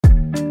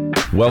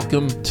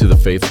Welcome to The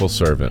Faithful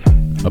Servant,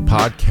 a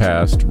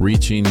podcast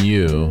reaching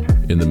you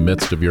in the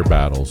midst of your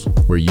battles,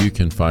 where you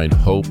can find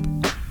hope,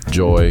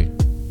 joy,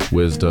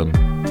 wisdom,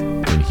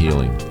 and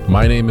healing.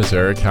 My name is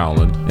Eric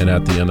Howland, and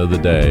at the end of the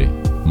day,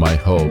 my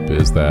hope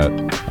is that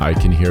I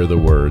can hear the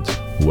words,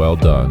 "Well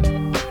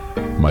done,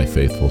 my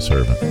faithful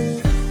servant."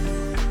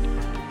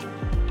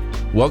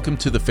 Welcome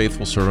to the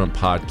Faithful Servant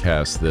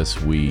podcast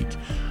this week.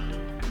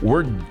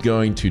 We're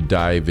going to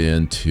dive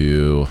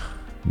into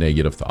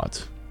negative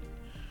thoughts,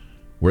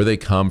 where they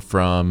come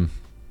from,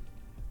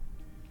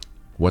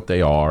 what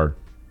they are,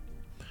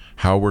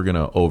 how we're going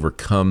to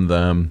overcome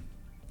them,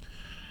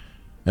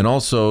 and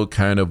also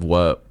kind of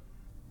what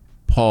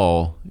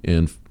Paul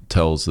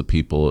tells the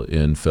people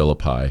in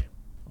Philippi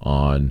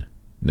on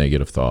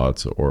negative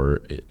thoughts,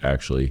 or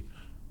actually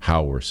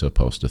how we're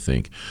supposed to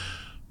think.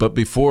 But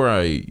before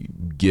I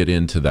get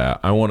into that,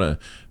 I want to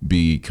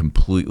be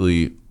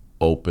completely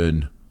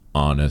open,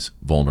 honest,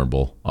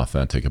 vulnerable,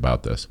 authentic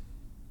about this.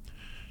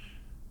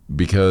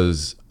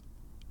 Because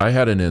I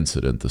had an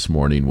incident this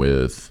morning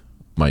with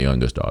my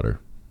youngest daughter.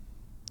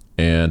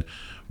 And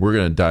we're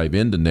going to dive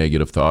into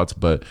negative thoughts,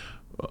 but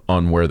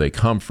on where they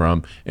come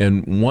from.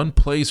 And one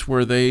place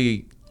where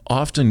they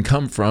often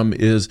come from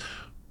is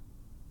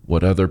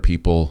what other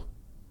people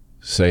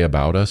say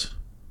about us.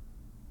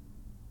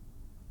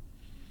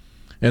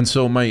 And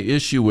so my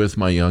issue with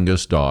my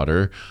youngest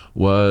daughter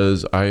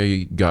was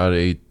I got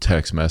a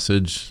text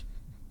message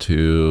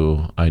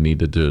I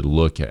needed to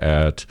look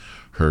at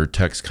her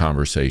text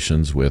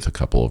conversations with a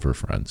couple of her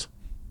friends.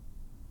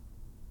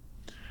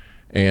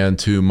 And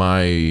to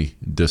my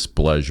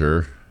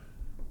displeasure,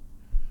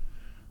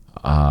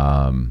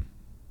 I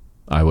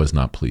was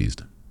not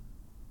pleased.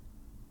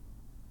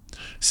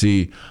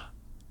 See,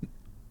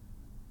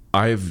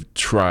 I've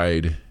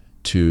tried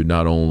to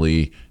not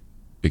only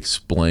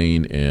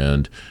explain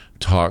and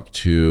talk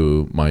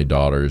to my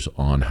daughters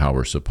on how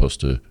we're supposed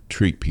to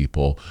treat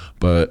people,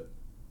 but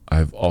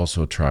I've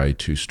also tried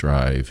to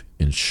strive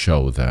and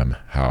show them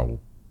how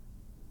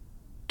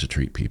to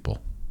treat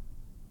people.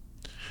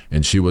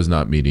 And she was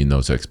not meeting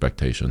those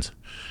expectations.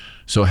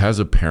 So as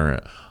a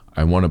parent,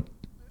 I want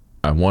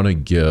to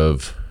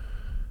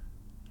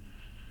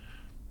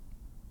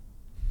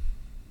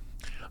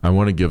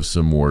give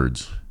some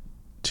words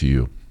to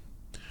you.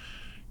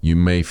 You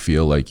may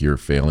feel like you're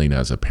failing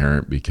as a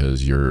parent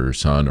because your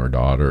son or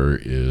daughter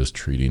is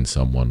treating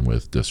someone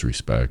with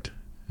disrespect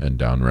and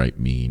downright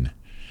mean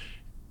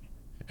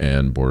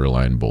and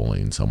borderline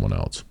bullying someone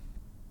else.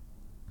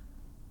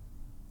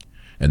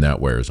 And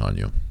that wears on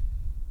you.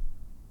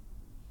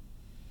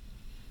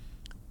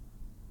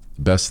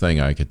 The best thing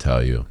I could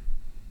tell you,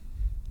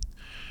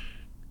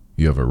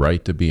 you have a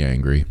right to be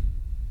angry.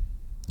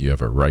 You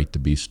have a right to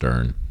be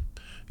stern.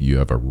 You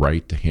have a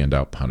right to hand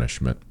out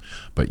punishment,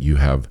 but you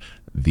have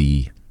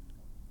the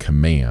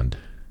command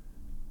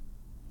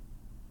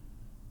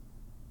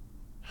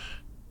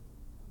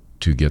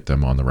to get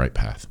them on the right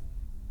path.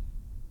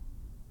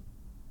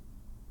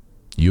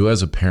 You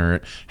as a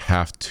parent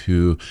have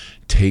to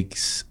take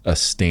a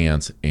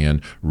stance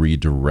and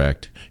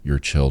redirect your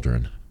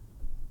children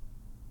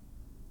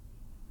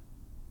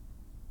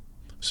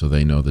so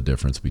they know the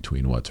difference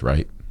between what's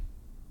right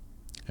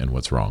and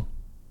what's wrong,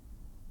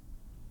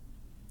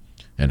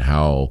 and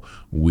how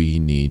we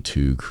need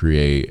to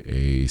create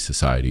a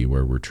society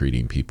where we're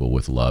treating people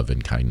with love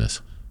and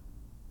kindness.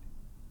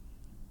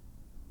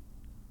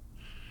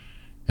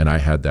 And I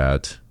had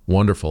that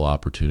wonderful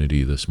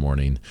opportunity this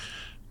morning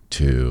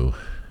to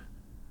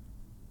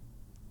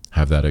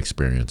have that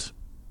experience,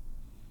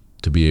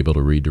 to be able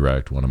to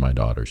redirect one of my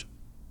daughters.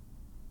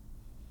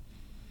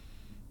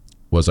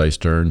 Was I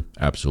stern?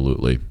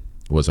 Absolutely.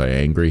 Was I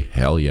angry?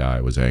 Hell yeah,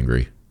 I was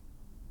angry.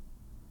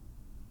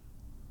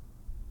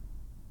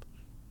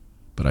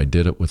 But I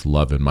did it with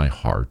love in my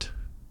heart,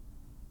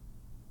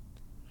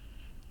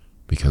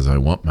 because I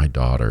want my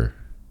daughter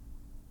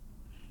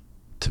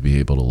to be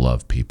able to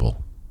love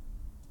people.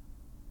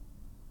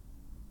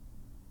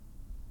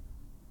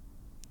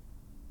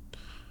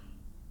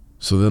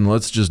 So then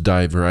let's just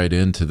dive right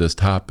into this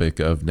topic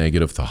of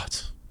negative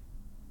thoughts.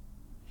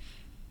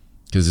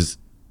 Because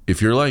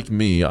if you're like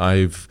me,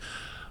 I've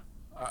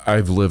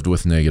lived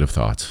with negative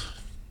thoughts.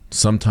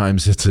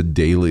 Sometimes it's a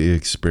daily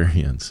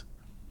experience.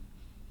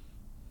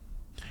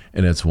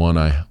 And it's one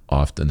I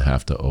often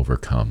have to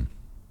overcome.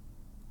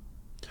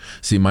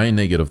 See, my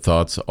negative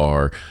thoughts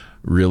are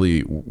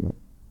really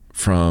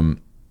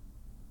from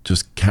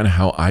just kind of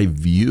how I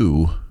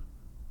view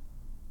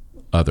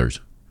others,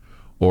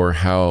 or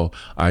how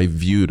I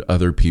viewed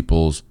other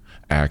people's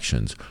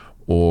actions,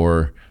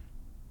 or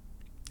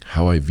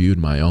how I viewed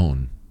my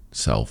own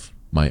self,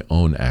 my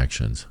own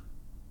actions.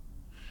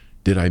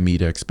 Did I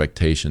meet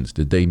expectations?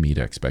 Did they meet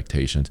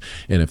expectations?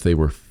 And if they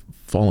were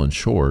fallen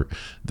short,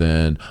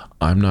 then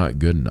I'm not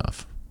good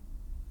enough.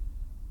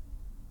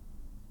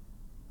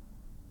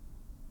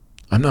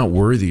 I'm not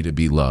worthy to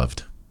be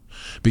loved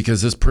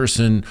because this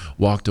person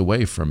walked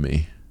away from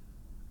me.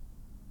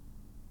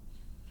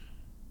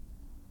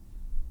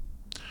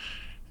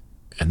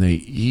 And they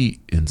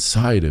eat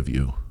inside of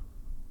you.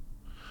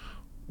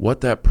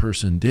 what that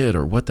person did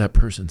or what that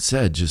person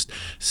said just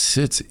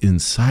sits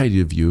inside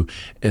of you,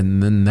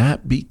 and then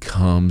that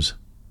becomes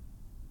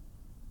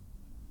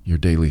your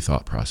daily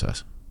thought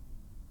process.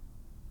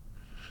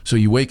 So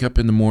you wake up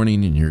in the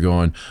morning and you're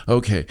going,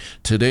 okay,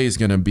 today's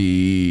going to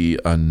be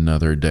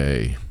another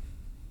day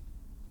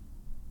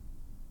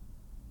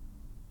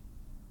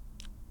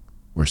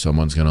where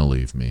someone's going to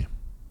leave me.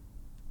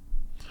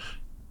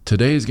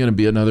 Today's going to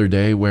be another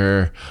day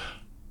where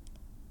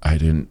I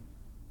didn't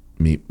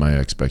meet my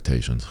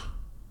expectations.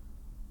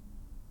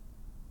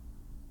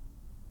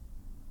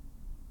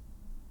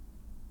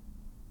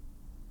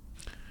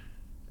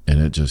 And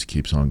it just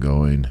keeps on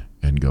going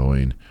and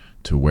going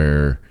to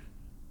where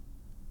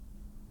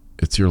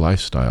it's your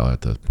lifestyle at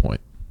that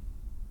point.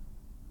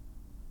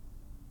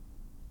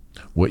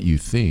 What you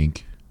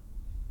think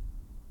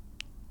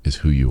is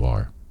who you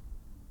are.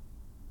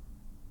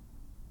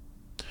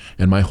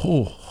 And my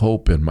whole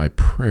hope and my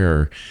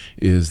prayer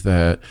is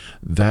that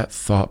that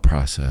thought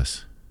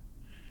process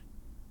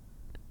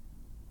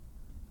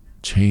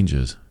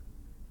changes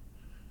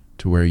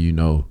to where you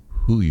know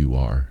who you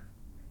are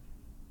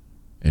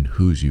and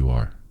whose you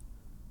are,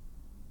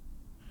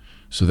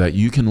 so that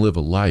you can live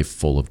a life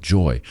full of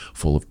joy,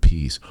 full of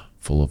peace,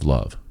 full of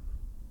love.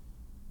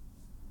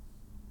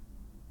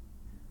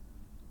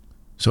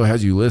 So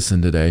as you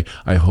listen today,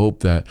 I hope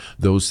that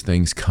those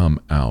things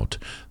come out,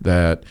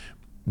 that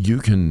you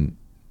can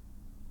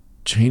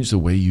change the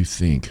way you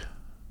think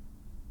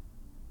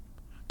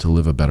to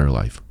live a better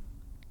life.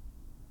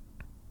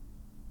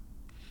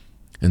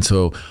 And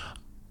so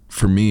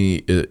for me,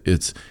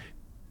 it's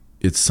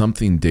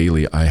something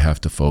daily I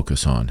have to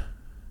focus on.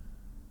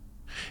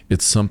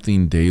 It's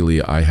something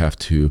daily I have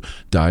to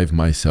dive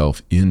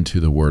myself into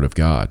the Word of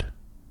God.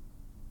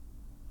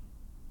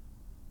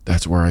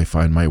 That's where I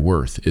find my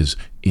worth, is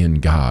in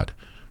God.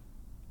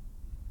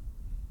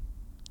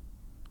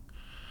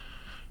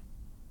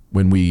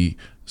 When we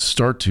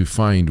start to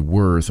find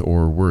worth,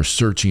 or we're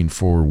searching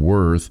for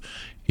worth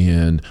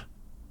in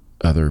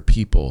other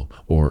people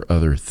or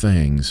other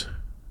things,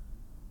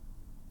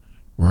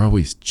 we're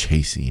always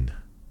chasing.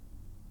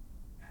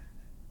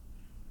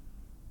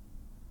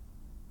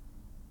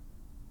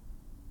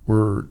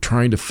 We're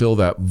trying to fill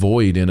that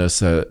void in us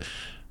that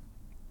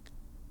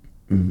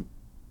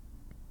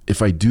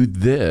if I do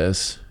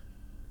this,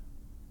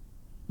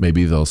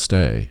 maybe they'll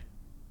stay.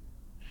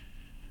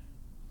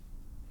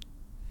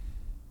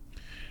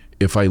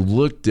 If I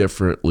look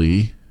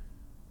differently,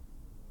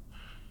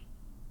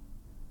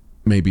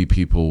 maybe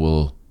people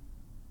will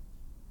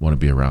want to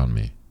be around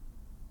me.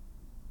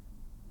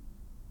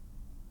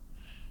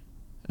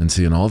 And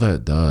see, and all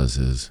that does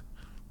is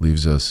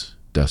leaves us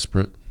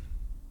desperate,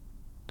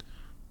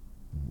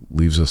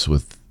 leaves us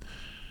with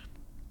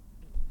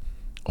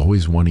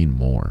always wanting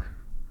more.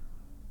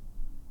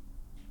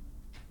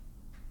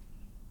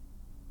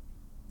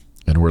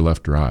 And we're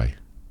left dry.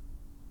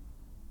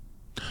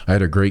 I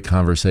had a great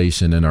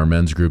conversation in our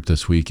men's group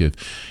this week,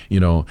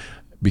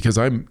 because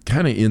I'm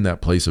kind of in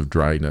that place of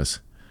dryness.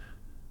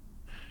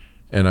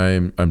 And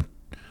I'm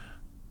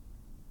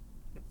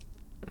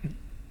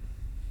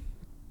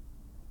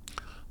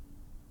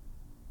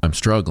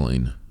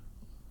struggling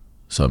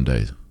some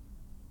days.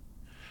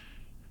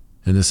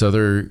 And this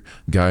other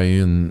guy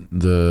in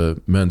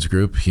the men's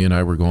group, he and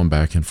I were going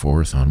back and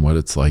forth on what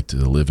it's like to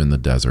live in the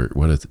desert.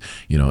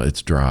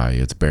 It's dry,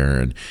 it's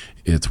barren.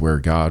 It's where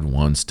God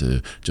wants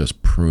to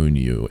just prune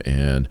you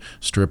and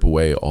strip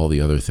away all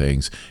the other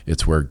things.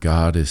 It's where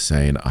God is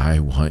saying, I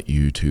want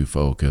you to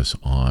focus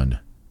on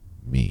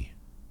me.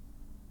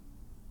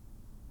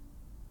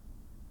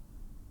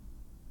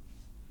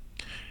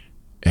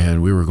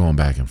 And we were going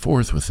back and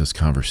forth with this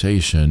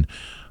conversation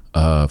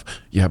of,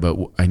 but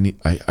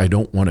I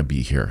don't want to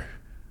be here.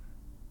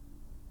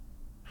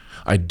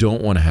 I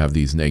don't want to have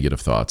these negative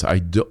thoughts. I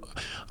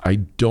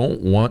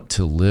don't want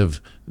to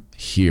live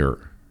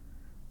here.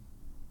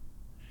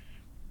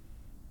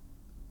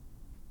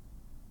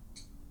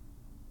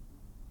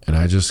 And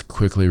I just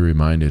quickly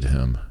reminded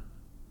him,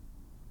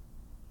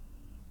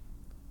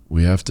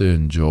 we have to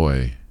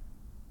enjoy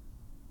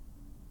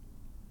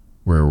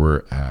where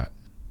we're at.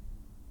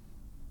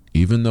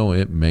 Even though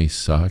it may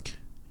suck,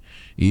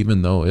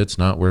 even though it's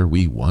not where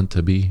we want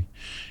to be,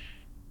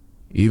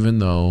 even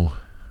though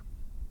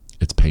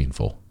it's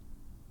painful.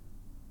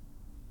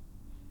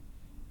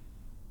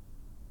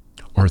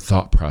 Our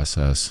thought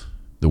process,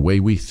 the way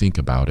we think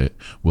about it,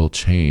 will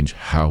change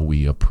how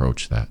we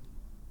approach that.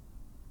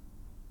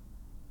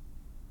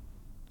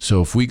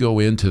 So if we go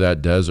into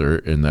that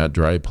desert, in that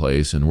dry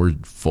place, and we're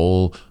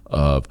full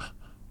of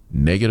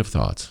negative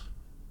thoughts,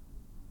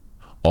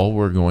 all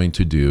we're going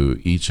to do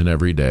each and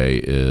every day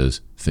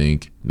is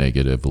think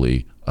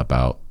negatively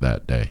about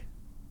that day.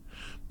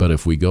 But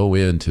if we go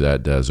into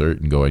that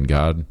desert and going,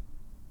 God,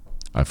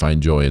 I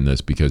find joy in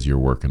this because you're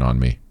working on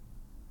me.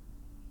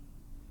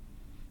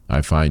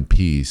 I find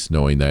peace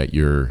knowing that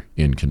you're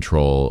in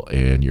control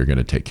and you're going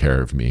to take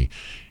care of me.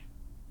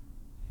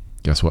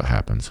 Guess what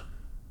happens?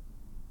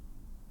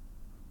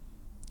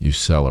 You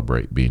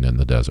celebrate being in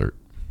the desert.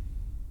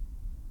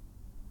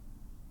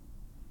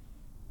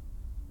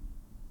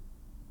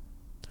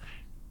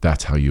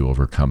 That's how you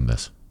overcome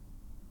this.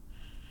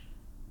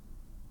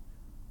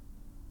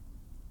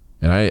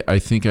 And I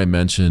think I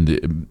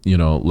mentioned,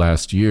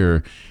 last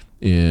year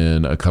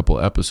in a couple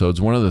episodes,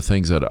 one of the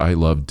things that I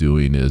love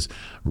doing is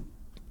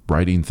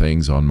writing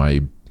things on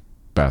my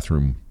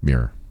bathroom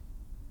mirror,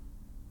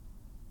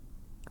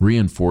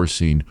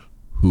 reinforcing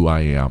who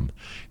I am.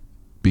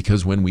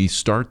 Because when we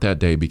start that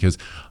day, because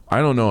I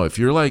don't know if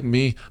you're like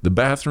me, the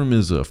bathroom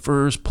is the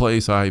first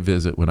place I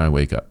visit when I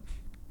wake up.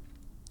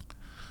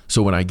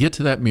 So when I get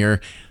to that mirror,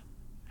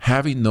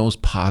 having those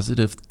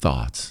positive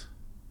thoughts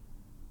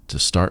to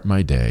start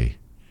my day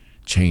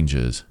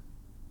changes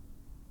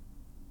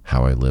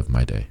how I live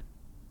my day.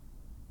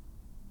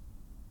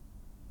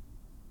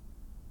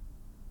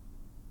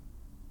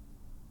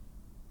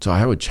 So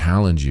I would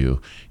challenge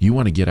you, you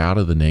want to get out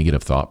of the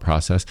negative thought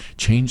process,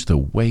 change the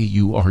way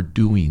you are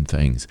doing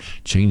things,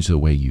 change the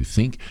way you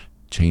think,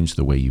 change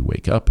the way you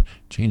wake up,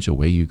 change the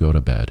way you go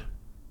to bed.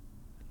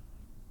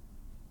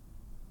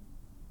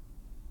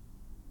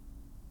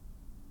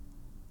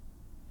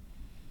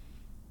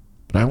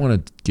 But I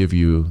want to give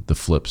you the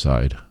flip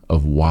side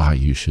of why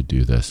you should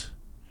do this.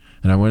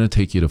 And I want to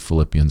take you to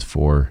Philippians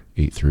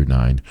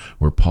 4:8-9,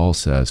 where Paul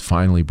says,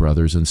 "Finally,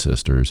 brothers and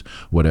sisters,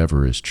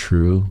 whatever is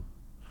true,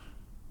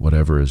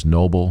 whatever is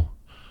noble,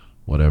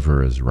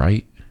 whatever is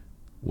right,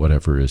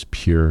 whatever is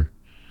pure,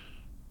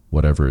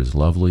 whatever is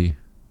lovely,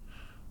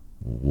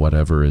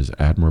 whatever is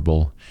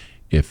admirable,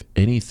 if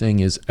anything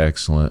is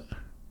excellent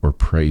or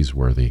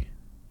praiseworthy,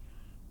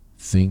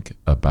 think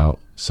about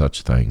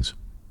such things.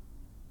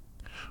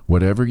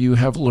 Whatever you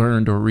have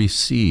learned or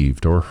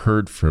received or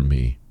heard from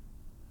me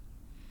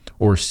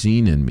or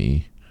seen in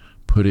me,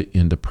 put it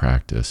into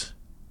practice,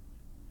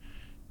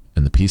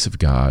 and the peace of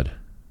God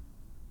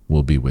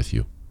will be with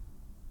you."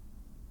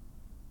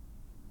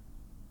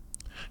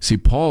 See,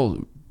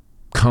 Paul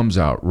comes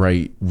out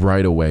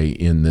right away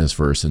in this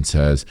verse and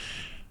says,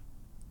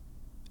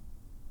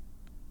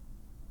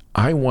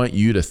 I want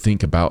you to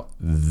think about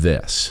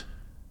this.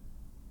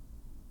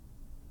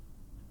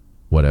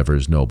 Whatever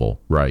is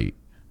noble, right,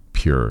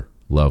 pure,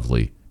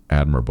 lovely,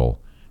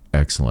 admirable,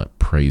 excellent,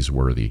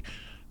 praiseworthy.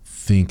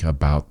 Think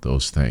about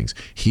those things.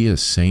 He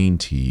is saying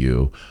to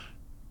you,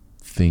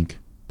 think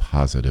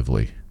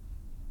positively.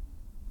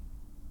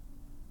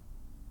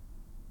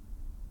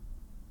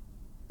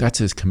 That's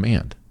his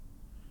command.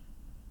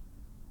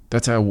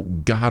 That's how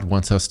God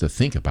wants us to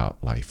think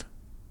about life.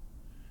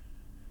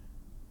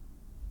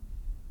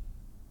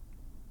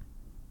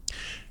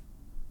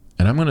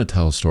 And I'm going to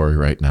tell a story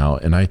right now.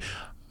 And I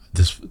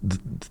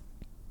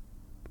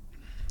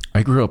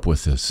grew up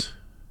with this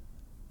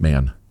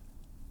man,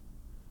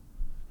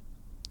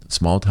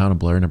 small town of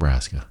Blair,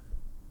 Nebraska.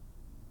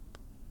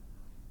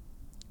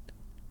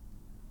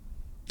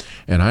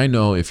 And I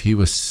know if he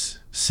was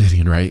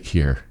sitting right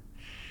here,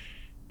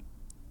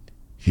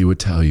 he would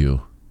tell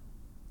you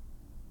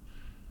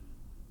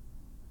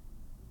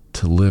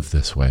to live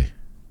this way,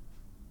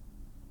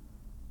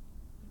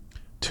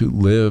 to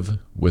live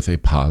with a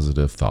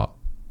positive thought,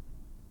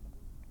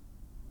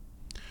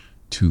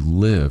 to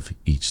live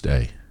each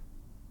day.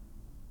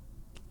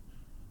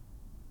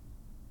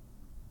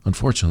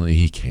 Unfortunately,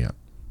 he can't.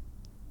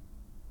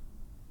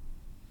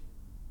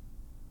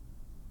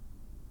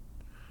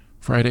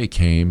 Friday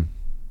came.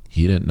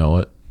 He didn't know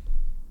it.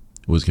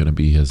 It was going to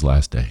be his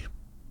last day.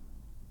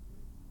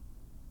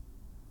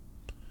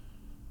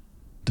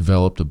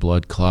 Developed a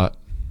blood clot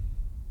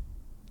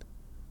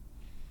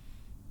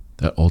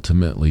that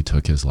ultimately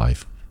took his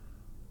life.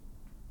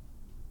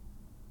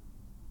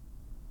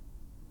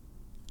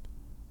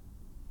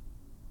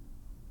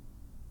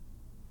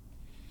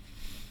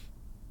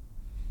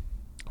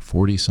 A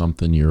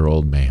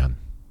 40-something-year-old man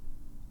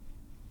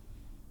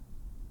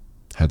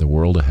had the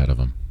world ahead of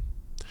him.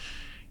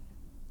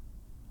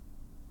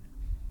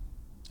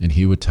 And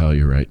he would tell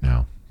you right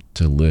now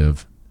to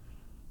live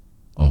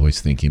always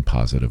thinking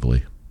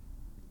positively.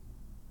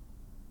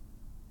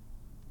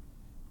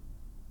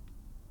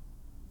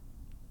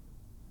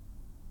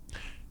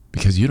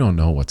 Because you don't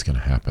know what's going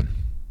to happen.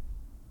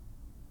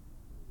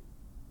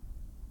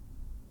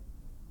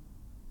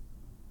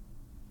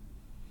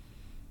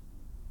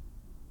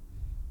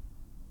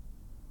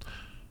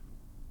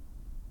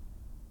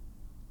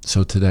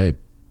 So today,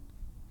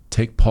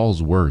 take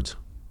Paul's words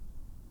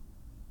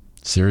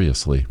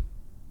seriously.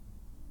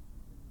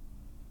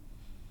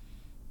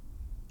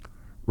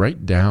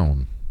 Write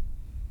down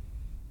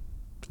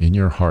in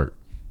your heart.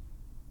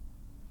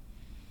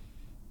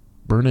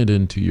 Burn it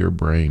into your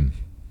brain.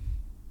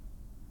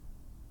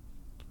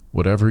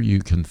 Whatever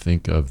you can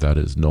think of that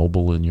is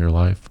noble in your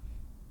life,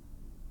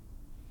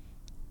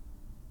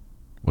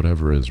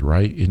 whatever is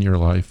right in your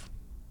life,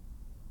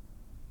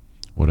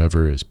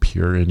 whatever is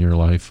pure in your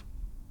life,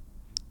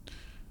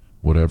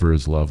 whatever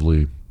is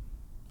lovely,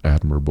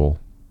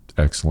 admirable,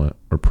 excellent,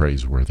 or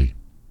praiseworthy.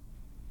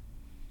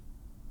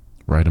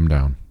 Write them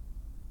down.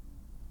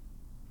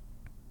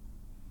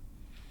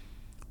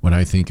 When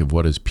I think of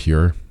what is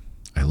pure,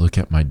 I look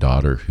at my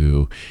daughter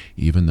who,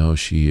 even though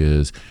she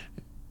is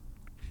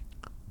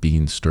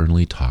being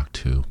sternly talked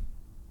to,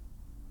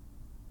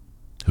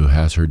 who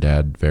has her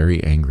dad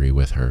very angry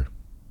with her.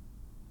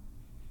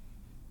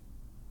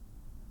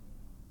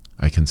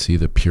 I can see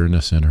the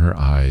pureness in her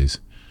eyes,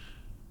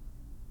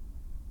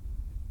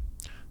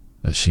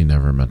 that she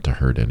never meant to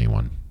hurt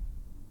anyone.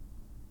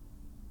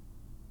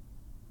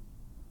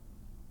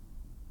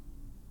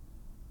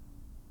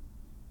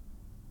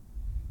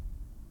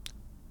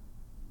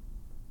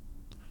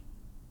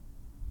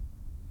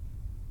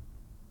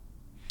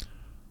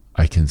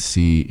 I can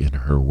see in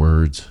her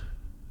words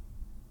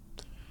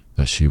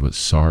that she was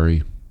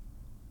sorry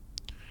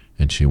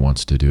and she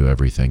wants to do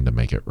everything to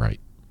make it right.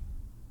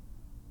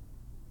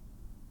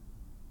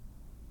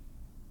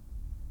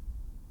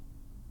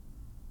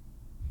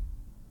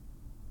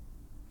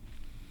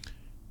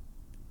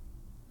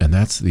 And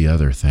that's the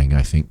other thing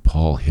I think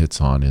Paul hits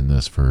on in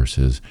this verse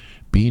is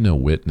being a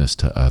witness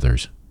to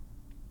others.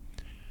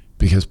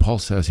 Because Paul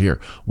says here,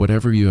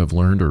 whatever you have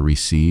learned or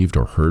received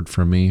or heard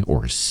from me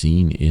or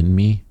seen in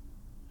me,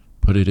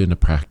 put it into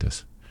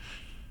practice.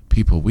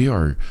 People,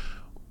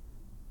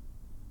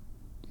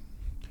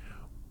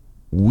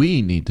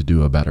 we need to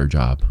do a better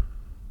job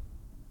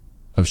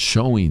of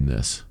showing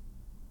this,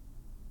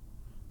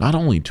 not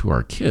only to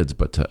our kids,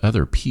 but to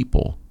other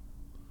people.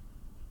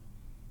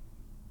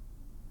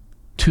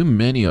 Too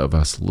many of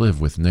us live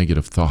with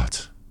negative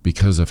thoughts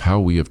because of how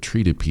we have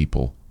treated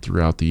people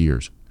throughout the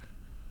years,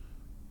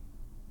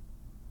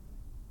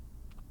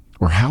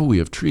 or how we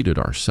have treated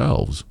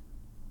ourselves.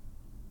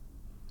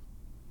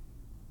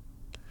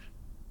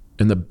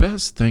 And the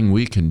best thing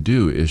we can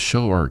do is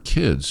show our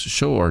kids,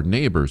 show our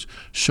neighbors,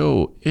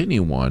 show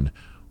anyone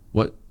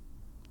what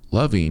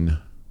loving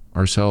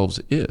ourselves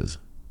is,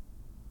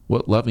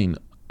 what loving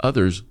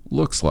others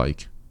looks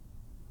like.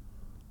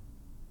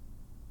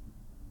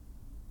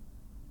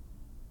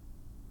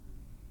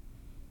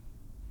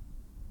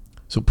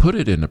 So put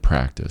it into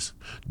practice.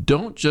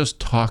 Don't just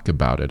talk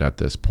about it at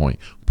this point.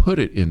 Put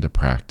it into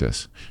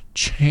practice.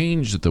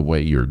 Change the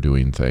way you're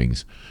doing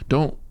things.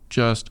 Don't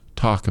just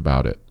talk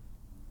about it.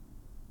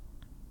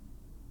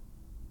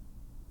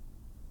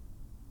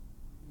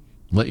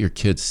 Let your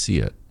kids see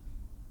it.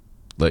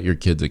 Let your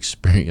kids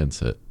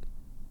experience it.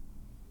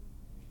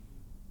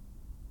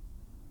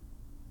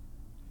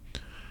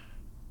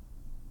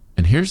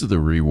 And here's the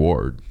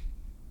reward.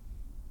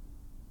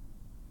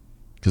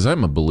 Because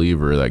I'm a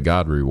believer that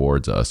God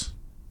rewards us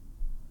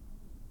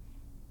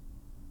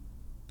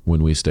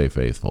when we stay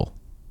faithful.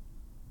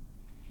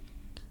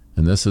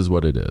 And this is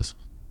what it is.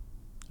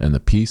 And the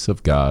peace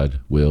of God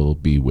will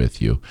be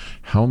with you.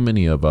 How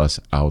many of us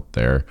out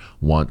there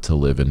want to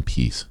live in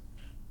peace?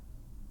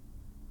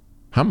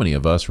 How many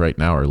of us right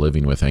now are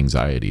living with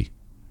anxiety?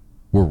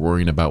 We're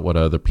worrying about what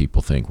other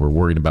people think. We're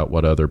worried about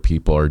what other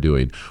people are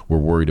doing. We're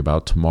worried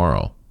about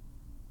tomorrow.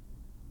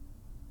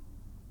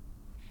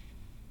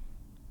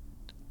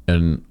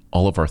 And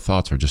all of our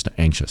thoughts are just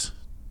anxious.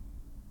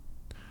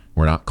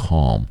 We're not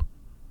calm.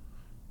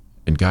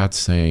 And God's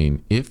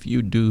saying, if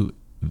you do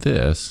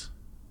this,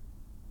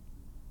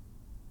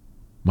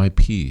 my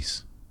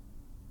peace,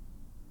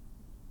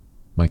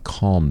 my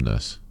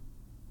calmness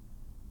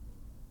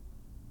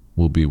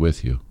will be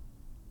with you.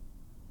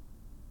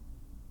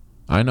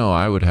 I know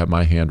I would have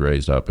my hand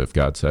raised up if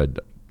God said,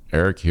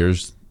 Eric,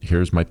 here's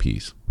my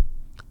peace.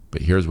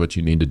 But here's what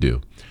you need to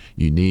do.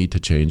 You need to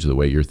change the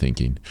way you're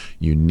thinking.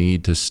 You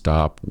need to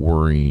stop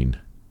worrying.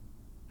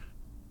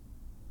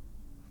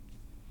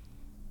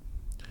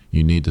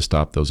 You need to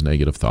stop those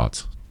negative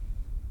thoughts.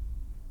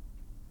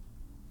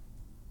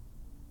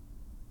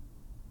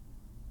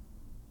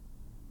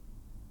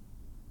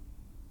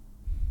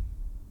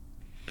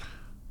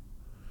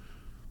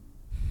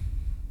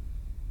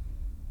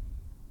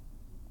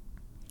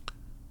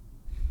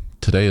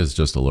 Today is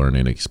just a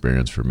learning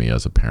experience for me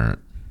as a parent.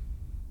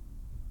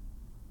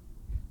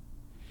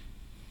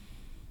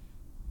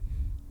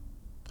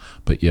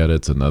 But yet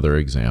it's another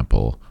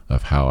example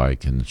of how I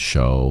can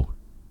show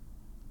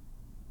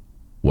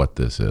what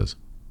this is.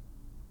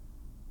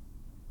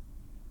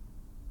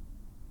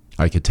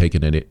 I could take a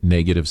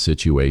negative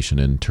situation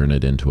and turn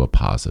it into a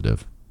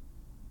positive.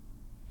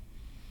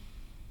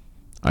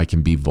 I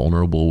can be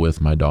vulnerable with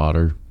my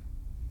daughter.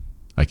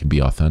 I can be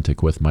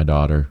authentic with my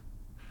daughter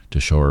to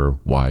show her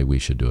why we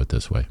should do it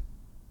this way.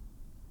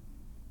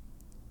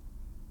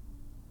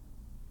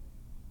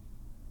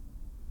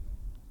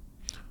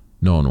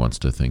 No one wants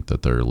to think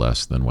that they're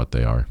less than what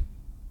they are.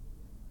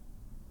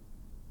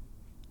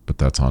 But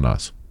that's on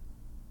us.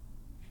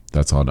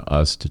 That's on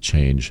us to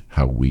change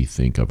how we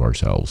think of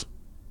ourselves.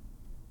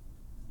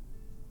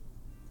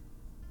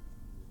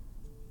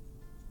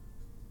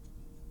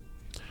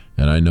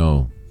 And I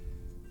know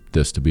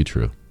this to be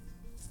true.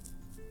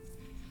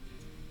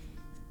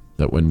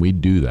 That when we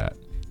do that,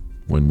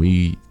 when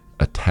we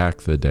attack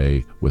the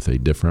day with a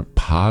different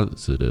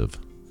positive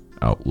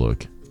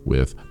outlook,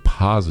 with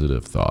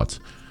positive thoughts,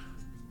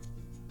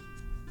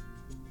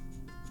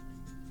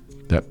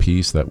 that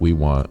peace that we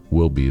want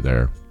will be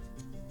there.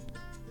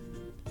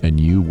 And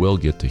you will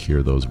get to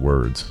hear those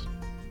words.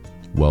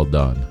 Well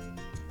done,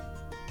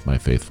 my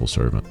faithful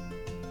servant.